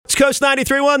Coast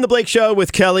 93.1, The Blake Show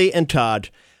with Kelly and Todd.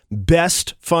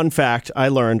 Best fun fact I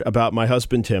learned about my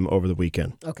husband, Tim, over the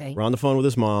weekend. Okay. We're on the phone with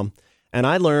his mom, and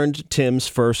I learned Tim's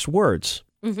first words.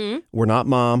 Mm-hmm. Were not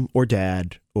mom or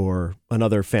dad or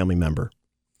another family member.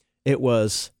 It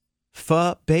was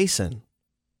basin.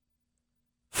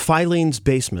 Filene's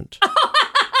basement.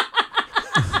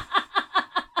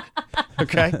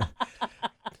 Okay.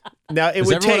 Now it Does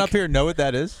would everyone take. up here know what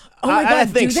that is? Oh my God, I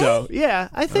think do they? so. Yeah,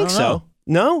 I think don't so. know.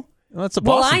 No. Well, that's a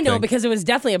Well, Boston I know thing. because it was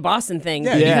definitely a Boston thing.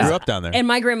 Yeah, Yeah. you grew up down there. And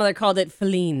my grandmother called it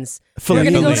Fellines. Fellines. We're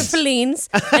going to go to Fellines.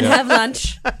 Fellines and have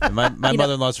lunch. And my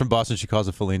mother-in-law's from Boston. She calls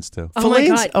it Fellines too. Oh my Fellines?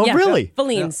 God. Oh, yeah, really?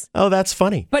 Fellines. Oh, that's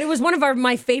funny. But it was one of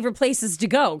my favorite places to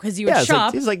go because you would Yeah,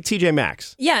 shop. it's like TJ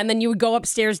Maxx. Yeah, and then you would go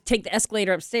upstairs, take the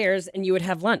escalator upstairs, and you would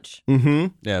have lunch. Mm-hmm.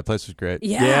 Yeah, the place was great.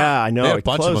 Yeah. Yeah, I know. They had a It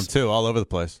bunch of them closed. too, all over the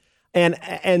place.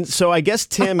 And so I guess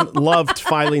Tim loved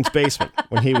Filene's basement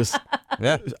when he was,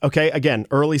 Yeah. okay, again,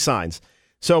 early signs.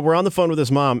 So we're on the phone with his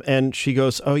mom, and she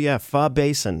goes, "Oh yeah,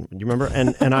 basin." You remember?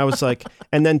 And I was like,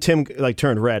 and then Tim like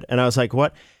turned red, and I was like,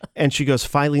 "What?" And she goes,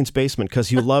 "Filene's basement," because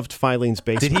you loved Filene's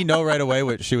basement. Did he know right away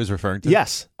what she was referring to?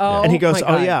 Yes. Oh, and he goes, my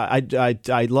 "Oh God. yeah,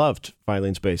 I loved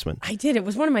Filene's basement." I did. It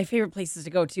was one of my favorite places to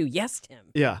go to. Yes, Tim.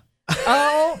 Yeah.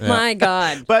 Oh, my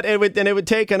God. But it would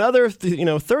take another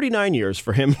 39 years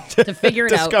for him to figure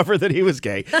it out. discover that he was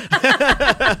gay.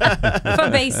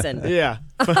 Basin. Yeah.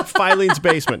 Filene's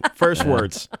basement. First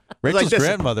words. Rachel's Like this.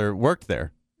 grandmother worked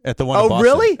there at the one Oh, in Boston,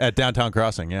 really? at Downtown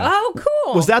Crossing, yeah. Oh,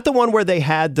 cool. Was that the one where they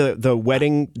had the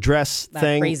wedding dress that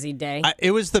thing? crazy day?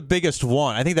 It was the biggest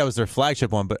one. I think that was their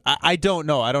flagship one, but I don't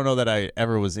know. I don't know that I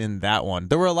ever was in that one.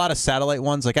 There were a lot of satellite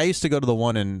ones. Like I used to go to the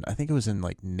one in, I think it was in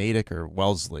like Natick or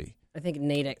Wellesley. I think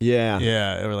Natick. Yeah.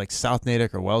 Yeah, or like South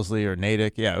Natick or Wellesley or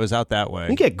Natick. Yeah, it was out that way.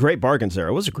 You get great bargains there.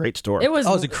 It was a great store. It was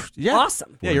yeah.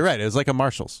 awesome. Yeah, you're right. It was like a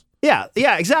Marshall's. Yeah,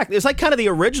 exactly. It's like kind of the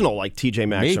original, like TJ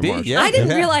Maxx or Maybe, Marshall. yeah. I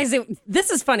didn't realize it. This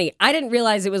is funny. I didn't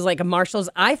realize it was like a Marshall's.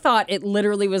 I thought it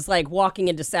literally was like walking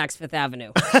into Saks Fifth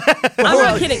Avenue. I'm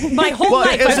not kidding. My whole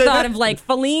life I thought of like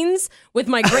Fellines with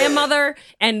my grandmother,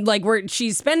 and like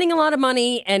she's spending a lot of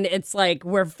money, and it's like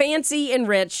we're fancy and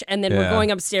rich, and then we're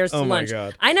going upstairs to Oh, my lunch.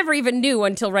 God. I never even knew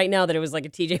until right now that it was like a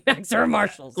TJ Maxx or a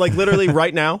Marshall's. Like literally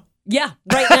right now? Yeah,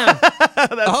 right now.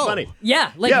 That's funny.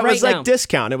 Yeah, like Yeah, it right was now. like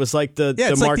discount. It was like the Yeah,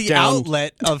 it's like marked the down.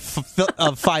 outlet of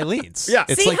Filene's. Yeah.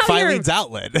 It's See like how you're- Filene's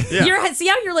outlet. See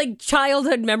how your like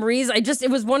childhood memories?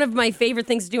 It was one of my favorite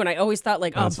things to do, and I always thought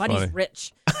like, oh, That's Buddy's funny.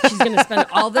 rich. She's gonna spend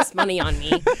all this money on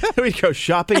me. We'd go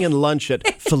shopping and lunch at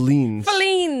Fellines.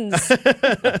 Fellines.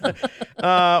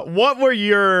 What were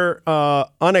your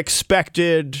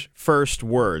unexpected first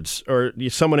words, or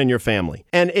someone in your family?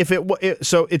 And if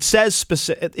so it says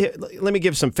specific. Let me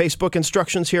give some Facebook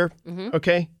instructions here,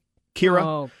 okay,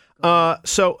 Kira.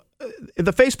 So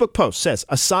the Facebook post says,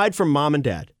 aside from mom and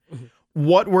dad,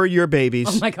 what were your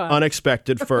baby's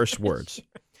unexpected first words?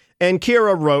 And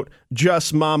Kira wrote,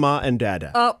 just mama and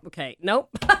dada. Oh, okay. Nope.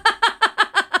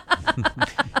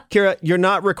 Kira, you're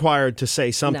not required to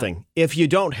say something if you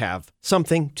don't have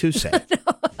something to say.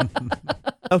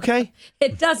 Okay?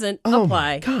 It doesn't Oh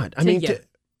apply. my God. I to mean, you.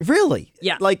 really?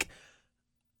 Yeah. Like,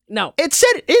 No. it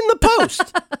said in the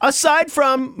post, aside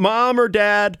from mom or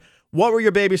dad, what were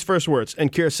your baby's first words?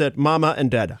 And Kira said, mama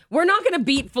and dada. We're not going to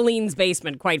beat Fellines'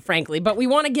 basement, quite frankly, but we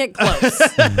want to get close.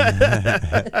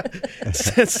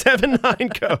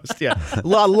 7-9 Coast. Yeah. A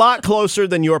lot closer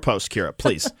than your post, Kira,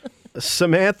 please.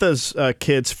 Samantha's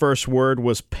kid's first word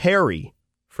was Perry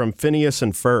from Phineas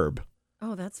and Ferb,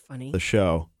 Oh, that's funny. the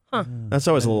show. Huh. That's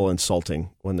always a little insulting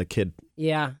when the kid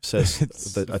Yeah. says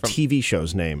a TV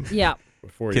show's name. Yeah.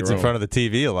 Before Kids your in own. front of the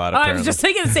TV a lot, Oh, I apparently. was just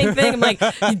thinking the same thing. I'm like,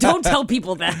 don't tell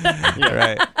people that. Yeah,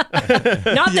 right.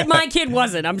 Not that my kid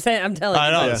wasn't. I'm telling you. I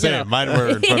know, but, same. you know. Mine were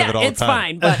in front of it all the it's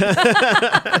time. fine.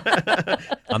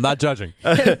 But I'm not judging.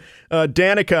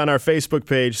 Danica on our Facebook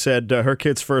page said her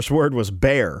kid's first word was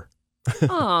bear.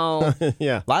 oh,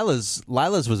 Yeah. Lila's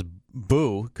was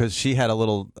Boo, because she had a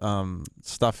little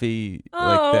stuffy, Oh.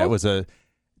 like that was a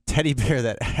teddy bear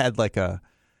that had like a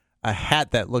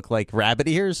hat that looked like rabbit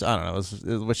ears. I don't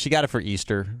know. It was she got it for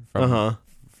Easter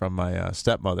from my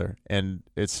stepmother, and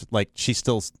it's like she's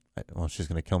still. Well, she's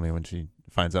gonna kill me when she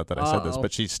finds out that I said this,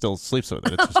 but she still sleeps with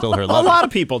it. It's still her A love. lot of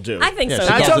people do. I think Yeah, so. she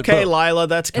That's calls it okay, Boo. Lila.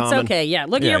 That's common. It's okay. Yeah.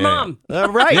 Look at Yeah, your yeah, mom.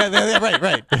 Right. Yeah,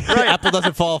 right. Apple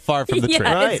doesn't fall far from the tree.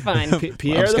 Yeah, Right. it's fine.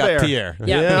 Pierre Mom's the got bear. Pierre.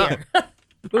 Yeah. Yeah. Pierre.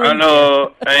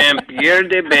 Hello, I am Pierre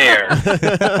the Bear.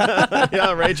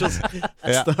 Yeah, Rachel's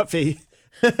stuffy.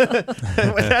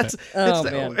 That's,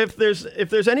 man. if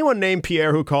there's anyone named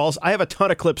Pierre who calls, I have a ton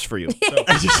of clips for you. So,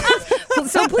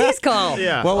 So please call.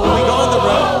 yeah. Well, when we go on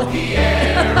the road,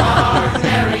 Pierre, our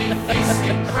merry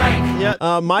feasting crank.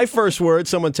 My first word,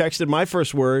 someone texted, my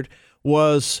first word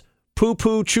was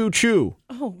poo-poo choo-choo.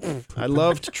 Oh. I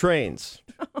loved trains.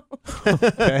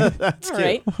 Okay. That's All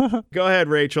cute. right. Go ahead,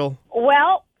 Rachel.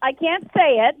 Well, I can't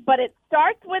say it, but it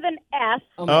starts with an S.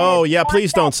 Oh, yeah,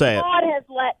 please don't say it. God has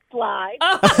let slide.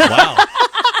 Wow.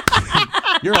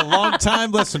 You're a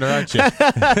long-time listener, aren't you?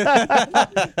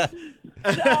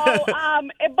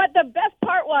 But the best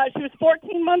part was she was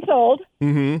 14 months old,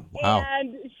 Wow.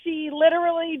 and she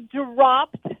literally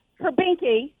dropped her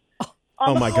binky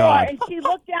on the my floor, God. and she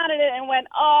looked down at it and went,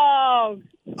 "Oh,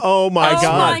 Oh, my Oh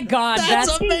God. my God,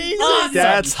 that's amazing. awesome.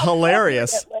 That's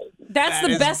hilarious. That's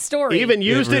the best story. Even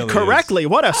used it really correctly.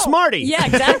 What a smarty. Yeah,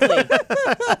 exactly.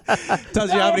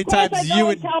 Tells you how many Of course, times I you go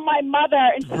would. and tell my mother,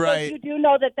 and she Right. goes, "You do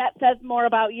know that says more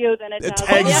about you than it does."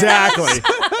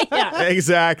 Exactly. Yeah.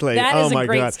 Exactly. That oh is a my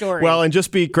great God. story. Well, and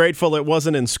just be grateful it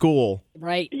wasn't in school,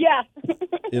 Right. Yeah,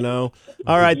 you know.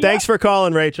 All right. Thanks for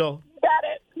calling, Rachel. got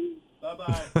it.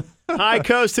 Bye-bye. Hi,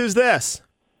 Coast. Who's this?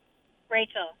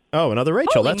 Rachel, Oh, another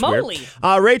Rachel. Holy That's moly.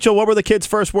 weird. Rachel, what were the kids'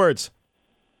 first words?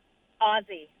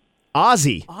 Ozzy.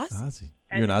 Ozzy. Awesome. Ozzy.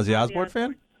 You an Ozzy Osbourne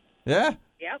fan? Yeah.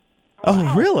 Yep.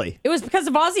 Oh, really? It was because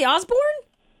of Ozzy Osbourne?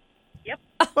 Yep.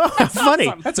 Oh, funny.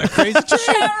 awesome. That's a crazy change.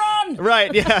 Sharon!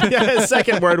 Right. Yeah. His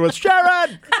second word was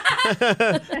Sharon.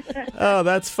 Oh,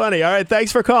 that's funny. All right.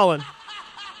 Thanks for calling.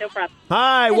 No problem.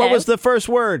 Hi. What Hello. was the first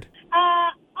word?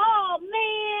 Oh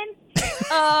man.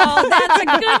 Oh, that's a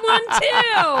good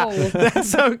one, too. That's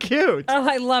so cute. Oh,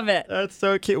 I love it. That's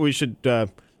so cute. We should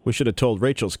have told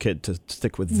Rachel's kid to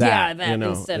stick with that. Yeah, that you know.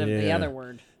 instead of the Yeah. other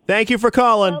word. Thank you for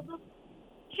calling.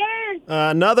 Sure.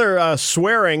 Another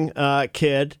swearing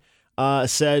kid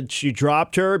said she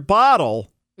dropped her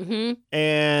bottle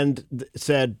and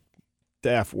said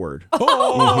the F word.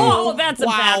 Oh, that's a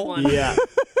bad one. Yeah.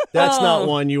 That's Oh. not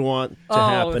one you want to Oh.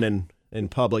 happen in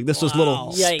public. This was little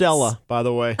Yikes. Stella, by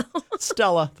the way.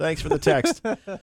 Stella, thanks for the text.